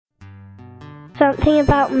Something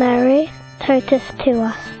about Mary, Totus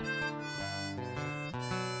Tuus.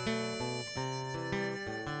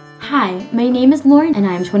 Hi, my name is Lauren and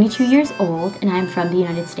I am 22 years old and I am from the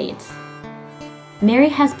United States. Mary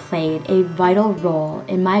has played a vital role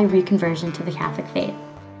in my reconversion to the Catholic faith.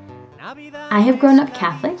 I have grown up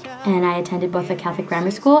Catholic and I attended both a Catholic grammar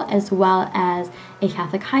school as well as a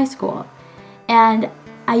Catholic high school. And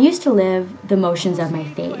I used to live the motions of my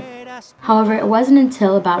faith. However, it wasn't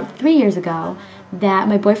until about 3 years ago that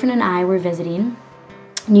my boyfriend and I were visiting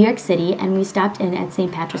New York City and we stopped in at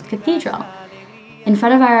St. Patrick's Cathedral. In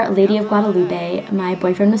front of Our Lady of Guadalupe, my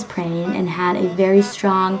boyfriend was praying and had a very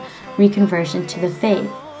strong reconversion to the faith.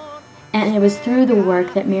 And it was through the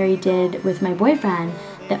work that Mary did with my boyfriend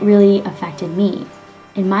that really affected me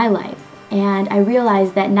in my life. And I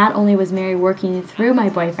realized that not only was Mary working through my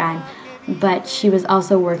boyfriend, but she was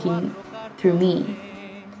also working through me.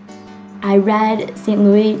 I read St.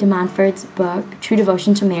 Louis de Montfort's book, True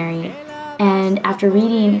Devotion to Mary, and after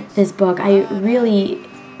reading this book, I really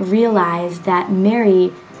realized that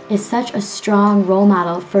Mary is such a strong role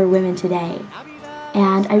model for women today.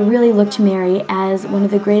 And I really look to Mary as one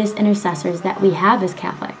of the greatest intercessors that we have as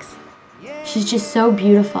Catholics. She's just so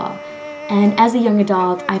beautiful. And as a young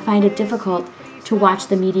adult, I find it difficult to watch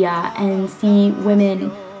the media and see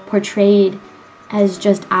women portrayed as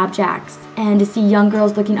just objects, and to see young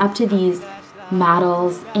girls looking up to these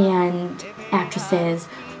models and actresses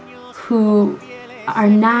who are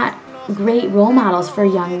not great role models for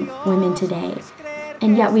young women today.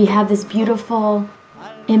 And yet we have this beautiful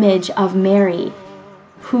image of Mary,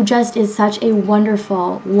 who just is such a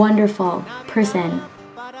wonderful, wonderful person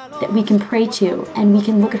that we can pray to, and we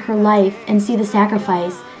can look at her life and see the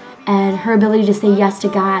sacrifice and her ability to say yes to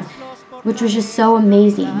God, which was just so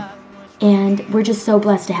amazing. And we're just so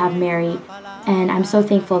blessed to have Mary, and I'm so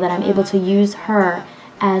thankful that I'm able to use her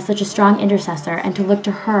as such a strong intercessor and to look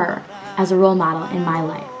to her as a role model in my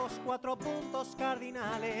life.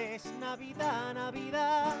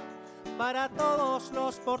 Para todos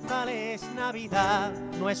los portales, Navidad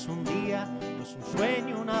no es un día, no es un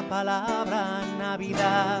sueño, una palabra.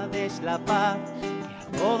 Navidad es la paz que a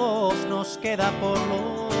todos nos queda por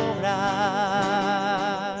lograr.